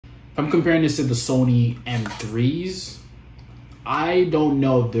I'm comparing this to the Sony M3s. I don't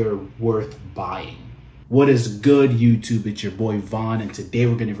know if they're worth buying. What is good, YouTube? It's your boy Vaughn, and today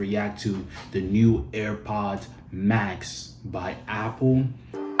we're going to react to the new AirPods Max by Apple.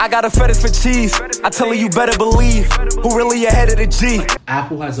 I got a fetish for cheese. I tell you better believe who really ahead of the G.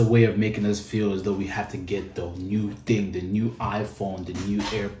 Apple has a way of making us feel as though we have to get the new thing, the new iPhone, the new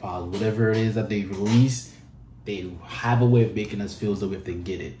AirPods, whatever it is that they release. They have a way of making us feel as though we have to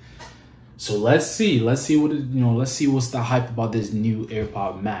get it. So let's see what let's see what's the hype about this new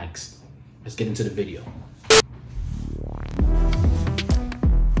AirPod Max. Let's get into the video.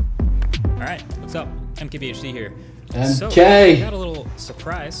 All right, what's up? MKBHD here. MK. So, we got a little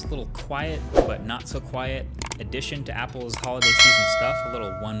surprise, a little quiet but not so quiet addition to Apple's holiday season stuff. A little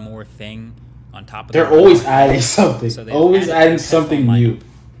one more thing on top of. They're always adding something. So always adding something new.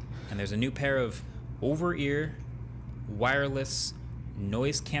 And there's a new pair of over-ear, wireless,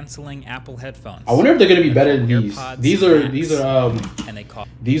 noise-canceling Apple headphones. I wonder if they're gonna be better than these. AirPods These are and these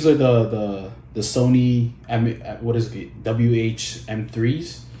are the Sony what is it,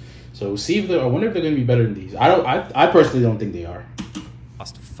 WH-M3s. So see if I wonder if they're gonna be better than these. I personally don't think they are.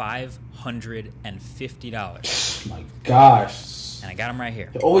 Cost $550. My gosh. And I got them right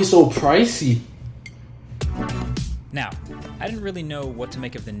here. They're always so pricey. Now, I didn't really know what to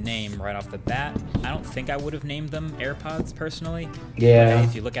make of the name right off the bat. I don't think I would have named them AirPods personally. Yeah. But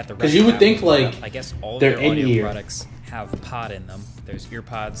if you look at the rest, because you would think like I guess all their their audio in-ear products have pod in them. There's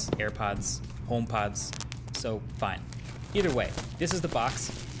EarPods, AirPods, HomePods. So fine. Either way, this is the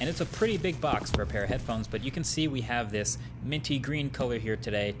box, and it's a pretty big box for a pair of headphones. But you can see we have this minty green color here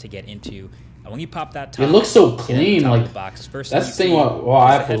today to get into. When you pop that top, it looks so clean. Like the box. First that's the thing about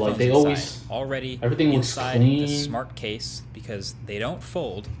Apple. Like they always already everything looks clean. The smart case, because they don't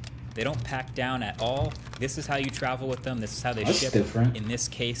fold, they don't pack down at all. This is how you travel with them. This is how they ship. Different. In this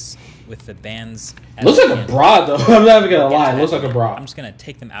case, with the bands. Looks like a bra though. I'm not even gonna lie. It looks like a bra. I'm just gonna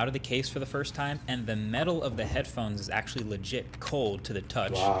take them out of the case for the first time, and the metal of the headphones is actually legit cold to the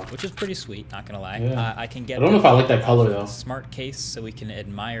touch, which is pretty sweet. Not gonna lie. Yeah. I can get. I don't know if I like that color though. Smart case, so we can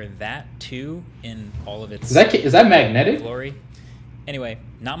admire that too in all of its. Is that magnetic? Glory. Anyway,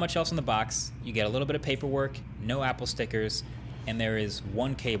 not much else in the box. You get a little bit of paperwork, no Apple stickers, and there is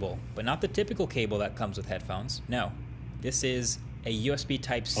one cable, but not the typical cable that comes with headphones. No, this is a USB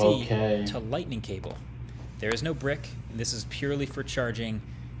Type-C to Lightning cable. There is no brick. This is purely for charging,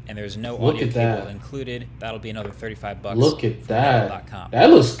 and there's no audio cable included. That'll be another $35. Look at that. Apple.com.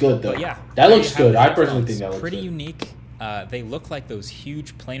 That looks good though. But yeah, that looks good. I personally think that looks pretty good. unique. They look like those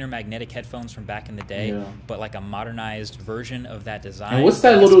huge planar magnetic headphones from back in the day, but like a modernized version of that design. And what's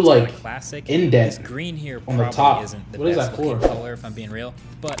that little like classic indent? This green here on probably the top isn't the what best is that looking for? color, if I'm being real,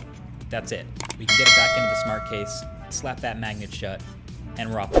 but that's it. We can get it back into the smart case, slap that magnet shut,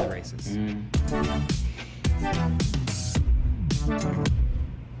 and we're off to the races.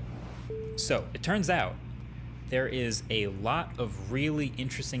 So it turns out there is a lot of really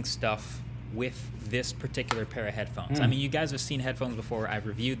interesting stuff with this particular pair of headphones. I mean, you guys have seen headphones before. I've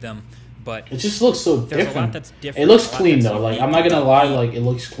reviewed them, but it just looks so there's different. A lot that's different. It looks clean though. Like I'm not gonna lie, like it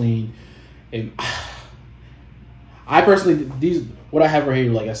looks clean. I personally what I have right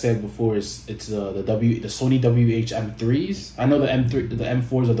here, like I said before, is it's the Sony WH-M3s. I know the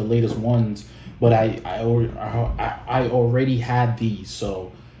M4s are the latest ones, but I already had these,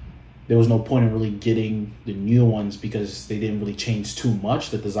 so there was no point in really getting the new ones because they didn't really change too much.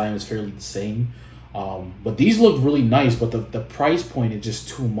 The design was fairly the same, but these look really nice. But the price point is just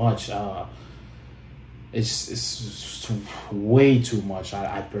too much. It's way too much.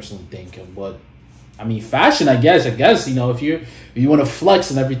 I personally think, but I mean, fashion. I guess if you want to flex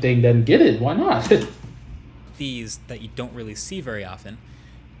and everything, then get it. Why not? These that you don't really see very often.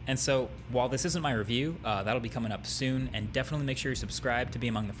 And so, while this isn't my review, that'll be coming up soon, and definitely make sure you subscribe to be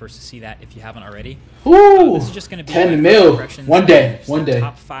among the first to see that if you haven't already. Ooh, this is just going to be 10 mil. One day.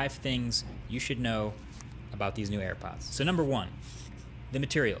 Top 5 things you should know about these new AirPods. So number 1, the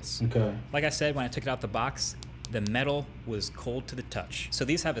materials. Okay. Like I said, when I took it out the box, the metal was cold to the touch. So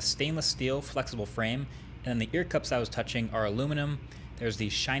these have a stainless steel flexible frame, and then the ear cups I was touching are aluminum. There's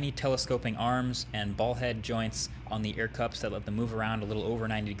these shiny telescoping arms and ball head joints on the ear cups that let them move around a little over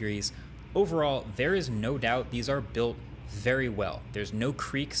 90 degrees. Overall, there is no doubt these are built very well. There's no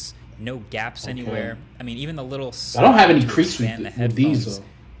creaks, no gaps anywhere. I mean, even the little I don't have any creaks with these though.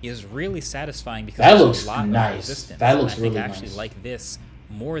 Is really satisfying because that looks a lot nice. Of resistance. That looks really nice. I actually like this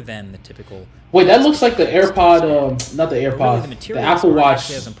more than the typical. Wait, that looks like the AirPod, not the AirPod, really, the Apple Watch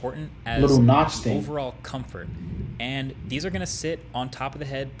as important as little notch thing. Overall comfort. And these are going to sit on top of the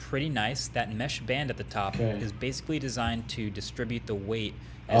head pretty nice. That mesh band at the top is basically designed to distribute the weight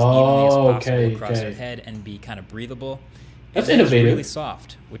as evenly as possible okay, across your head and be kind of breathable. That's And then it's innovative. really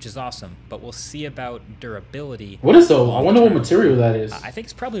soft, which is awesome. But we'll see about durability. What is though? I wonder what long-term. material that is. I think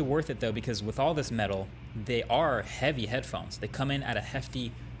it's probably worth it though, because with all this metal, they are heavy headphones. They come in at a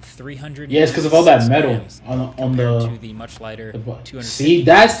hefty 300. Yeah, it's because of all that metal grams on compared the. to the much lighter 250. See,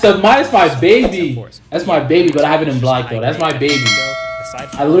 that's my baby. That's my baby, but I have it in black though. That's my baby.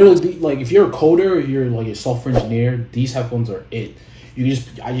 I literally like if you're a coder, or you're like a software engineer, these headphones are it.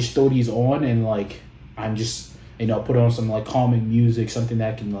 I just throw these on and like I'm just put on some like calming music, something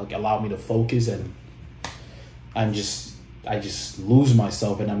that can like allow me to focus, and I just lose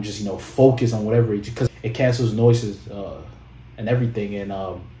myself, and I'm just focus on whatever because it cancels noises and everything,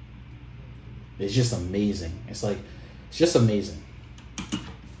 and it's just amazing. It's just amazing.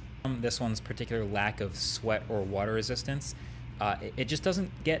 This one's particular lack of sweat or water resistance. It just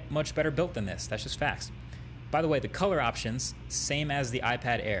doesn't get much better built than this. That's just facts. By the way, the color options, same as the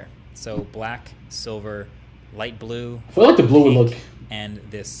iPad Air. So black, silver, light blue. I feel like the blue would look and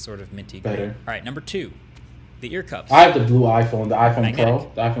this sort of minty better. green. All right, number 2, the ear cups. I have the blue iPhone, the iPhone Magnetic.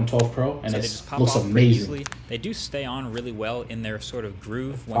 Pro, the iPhone 12 Pro, and So it they just pop looks off pretty amazing. easily. They do stay on really well in their sort of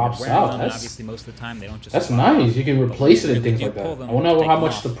groove when Pops you're wearing out. them, and That's- obviously most of the time they don't just That's pop nice. off. You can But replace when it and you things do like that. pull them, I wonder take how them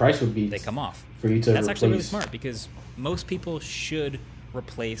much off, the price would be they come off. for you to That's actually really replace. smart, because most people should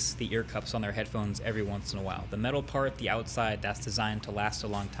replace the ear cups on their headphones every once in a while. The metal part, the outside, that's designed to last a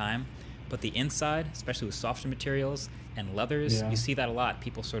long time. But the inside, especially with softer materials and leathers, Yeah. you see that a lot.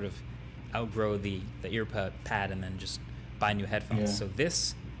 People sort of outgrow the ear pad and then just buy new headphones. Yeah. So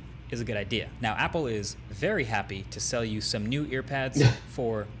this is a good idea. Now, Apple is very happy to sell you some new ear pads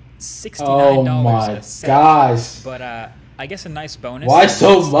for $69 Oh my a set. gosh. But I guess a nice bonus. Why is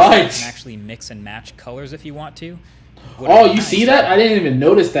so You much? can actually mix and match colors if you want to. Would Oh, be you nice. see that? I didn't even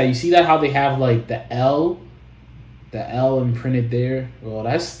notice that. You see that how they have like the L imprinted there? Well,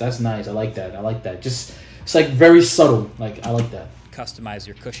 that's nice. I like that. Just it's like very subtle. Like I like that. Customize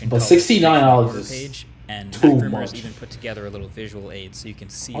your cushion. But colors $69 on the order is page, and too Mac Rumors much. even put together a little visual aid so you can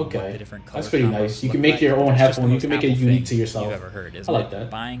see what Okay, the different colors. that's pretty nice. You can make your own headphone. You can make it unique to yourself. You've ever heard? Isn't I like it? that.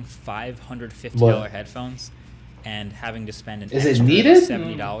 Buying $550 But- headphones and having to spend an Is it extra needed?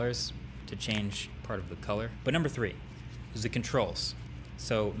 $70 to change part of the color. But number 3 is the controls.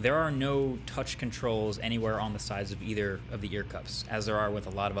 So there are no touch controls anywhere on the sides of either of the ear cups, as there are with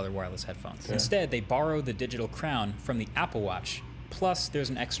a lot of other wireless headphones. Okay. Instead, they borrow the digital crown from the Apple Watch. Plus, there's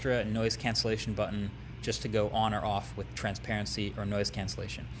an extra noise cancellation button just to go on or off with transparency or noise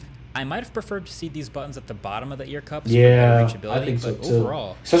cancellation. I might have preferred to see these buttons at the bottom of the ear cups Yeah, for better reachability, I think so but too.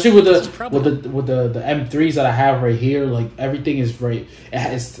 overall, Especially with this is probably- the M3s that I have right here, like everything is right. It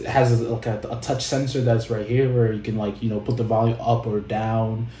has like a touch sensor that's right here where you can put the volume up or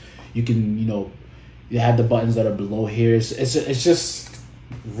down. You can you have the buttons that are below here. It's just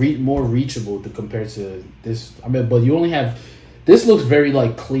more reachable compared to this. I mean, but you only have. This looks very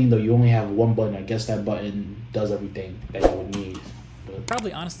clean though. You only have one button. I guess that button does everything that you would need. But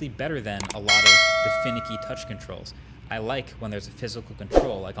probably honestly better than a lot of the finicky touch controls. I like when there's a physical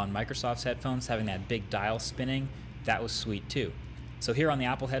control, like on Microsoft's headphones, having that big dial spinning, that was sweet too. So here on the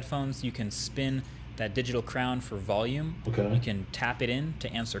Apple headphones, you can spin that digital crown for volume. Okay. You can tap it in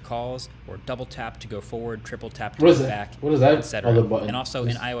to answer calls, or double tap to go forward, triple tap to What is go that? back, What is that etc. other button? And also in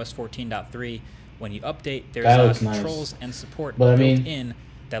This- iOS 14.3, when you update, there's That looks nice. controls and support But I built mean- in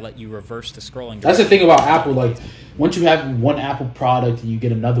that let you reverse the scrolling. That's the direction. thing about Apple. Like, once you have one Apple product and you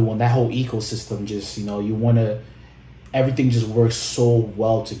get another one, that whole ecosystem just you want to. Everything just works so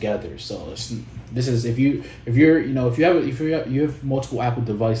well together. So this is if you have multiple Apple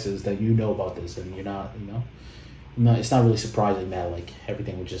devices, then you know about this, and you're not it's not really surprising that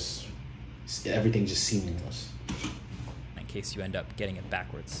everything just seamless. In case you end up getting it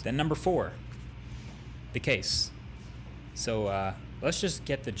backwards. Then number 4, the case. So let's just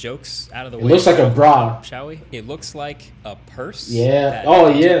get the jokes out of the way. It looks like a bra. Shall we? It looks like a purse. Yeah. That Oh,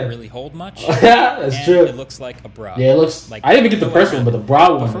 doesn't yeah. really hold much. Yeah, that's and true. It looks like a bra. Yeah, it looks. Like, I didn't even get the no way first one, around but the it. bra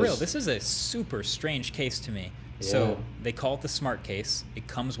But one. for real, is- this is a super strange case to me. Yeah. So they call it the smart case. It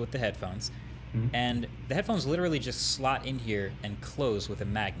comes with the headphones. And the headphones literally just slot in here and close with a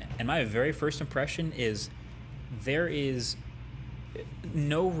magnet. And my very first impression is there is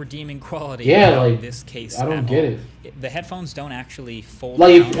no redeeming quality about this case. I don't at get all. it. The headphones don't actually fold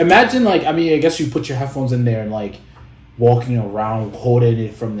Like, down. imagine I guess you put your headphones in there and walking around holding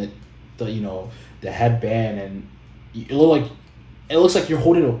it from the headband, and it looks like you're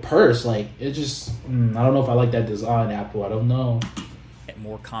holding a purse. It just I don't know if I like that design, Apple. I don't know.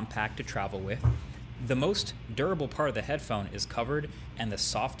 More compact to travel with. The most durable part of the headphone is covered, and the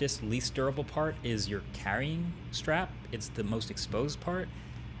softest, least durable part is your carrying strap. It's the most exposed part.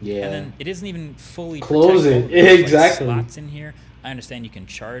 Yeah. And then it isn't even fully Close protected. it. There's, Exactly. Like, slots in here. I understand you can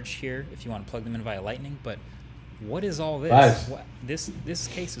charge here if you want to plug them in via Lightning, but what is all this? Nice. What, this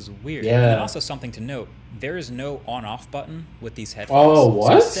case is weird. Yeah. And then also something to note, there is no on-off button with these headphones. Oh, what?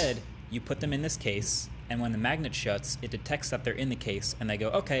 So instead, you put them in this case, and when the magnet shuts, it detects that they're in the case, and they go,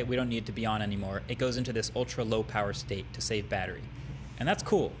 okay, we don't need to be on anymore. It goes into this ultra-low power state to save battery. And that's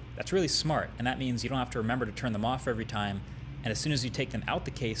cool. That's really smart, and that means you don't have to remember to turn them off every time, and as soon as you take them out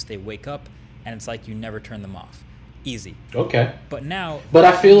the case, they wake up, and it's like you never turn them off. Easy. Okay. But now, but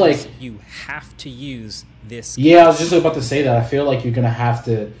I feel like you have to use this. Yeah, I was just about to say that. I feel like you're gonna have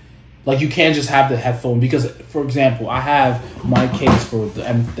to, like, you can't just have the headphone because, for example, I have my case for the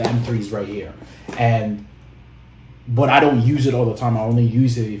M3s right here, but I don't use it all the time. I only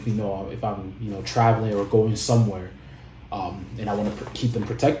use it if I'm traveling or going somewhere, and I want to keep them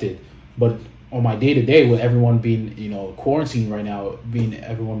protected. But on my day to day, with everyone being quarantined right now,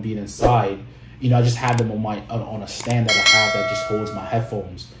 everyone being inside. I just have them on a stand that I have that just holds my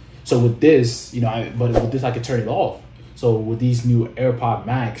headphones. So with this, but with this I could turn it off. So with these new AirPod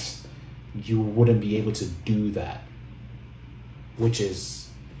Max, you wouldn't be able to do that. Which is,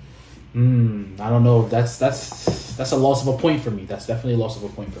 I don't know. That's a loss of a point for me. That's definitely a loss of a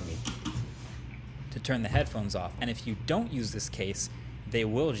point for me. To turn the headphones off, and if you don't use this case, they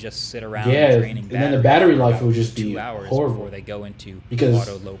will just sit around draining battery, and then the battery life will just be 2 hours horrible before they go into because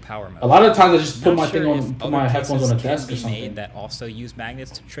auto low power mode. A lot of times I just put my headphones on a desk or something. Made that also use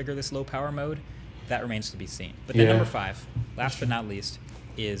magnets to trigger this low power mode. That remains to be seen. But then number 5, last but not least,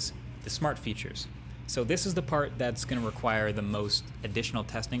 is the smart features. So this is the part that's going to require the most additional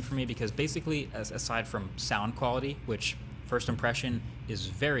testing for me because basically, aside from sound quality, which first impression is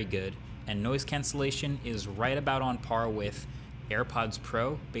very good, and noise cancellation is right about on par with AirPods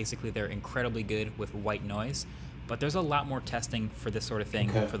Pro. Basically, they're incredibly good with white noise, but there's a lot more testing for this sort of thing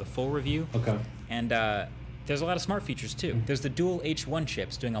for the full review. Okay. And there's a lot of smart features too. There's the dual H1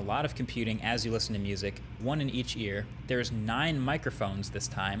 chips doing a lot of computing as you listen to music, one in each ear. There's 9 microphones this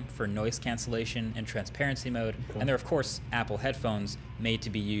time for noise cancellation and transparency mode. And there are, of course, Apple headphones made to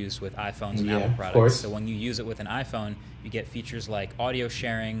be used with iPhones and Apple products. So when you use it with an iPhone, you get features like audio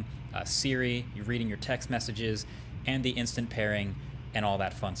sharing, Siri, you're reading your text messages, and the instant pairing and all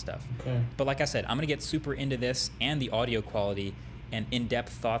that fun stuff. But like I said, I'm going to get super into this and the audio quality and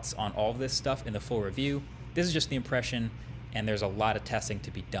in-depth thoughts on all of this stuff in the full review. This is just the impression, and there's a lot of testing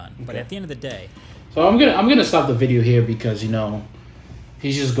to be done. But at the end of the day... So I'm gonna stop the video here because,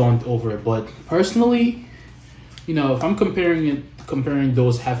 he's just going over it. But personally, if I'm comparing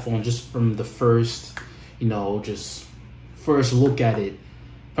those headphones just from the first, just first look at it,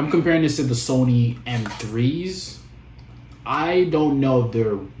 if I'm comparing this to the Sony M3s, I don't know if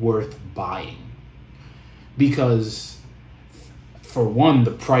they're worth buying because, for one,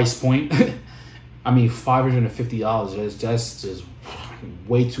 the price point. I mean, $550 is just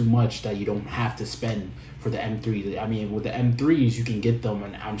way too much that you don't have to spend for the M3s. I mean, with the M3s, you can get them,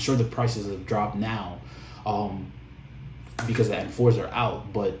 and I'm sure the prices have dropped now because the M4s are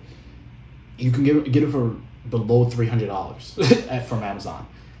out. But you can get it for below $300 from Amazon.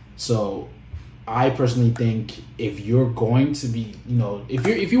 So I personally think if you're going to be,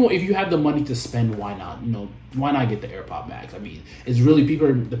 if you have the money to spend, why not? Why not get the AirPod Max? I mean, it's really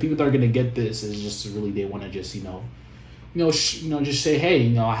the people that are gonna get this is just really they want to just just say,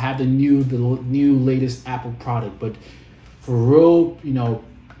 hey, I have the new latest Apple product, but for real,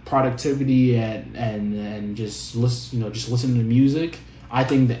 productivity and just listen, just listen to music. I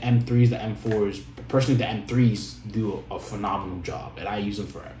think the M3s, the M4s, personally the M3s do a phenomenal job, and I use them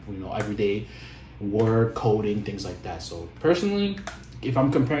for everyday work, coding, things like that. So personally, if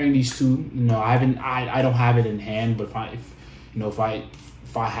I'm comparing these two, I don't have it in hand, but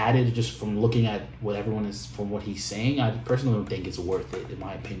if I had it just from looking at what everyone is from what he's saying, I personally don't think it's worth it in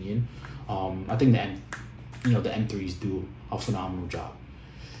my opinion. I think the M3s do a phenomenal job.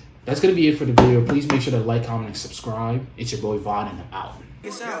 That's gonna be it for the video. Please make sure to like, comment, and subscribe. It's your boy Vaughn, and I'm out.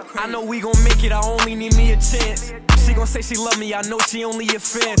 I know we gon' make it, I only need me a chance. She gon' say she love me, I know she only a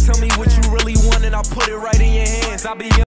fan. Tell me what you really want and I'll put it right in your hands. I'll be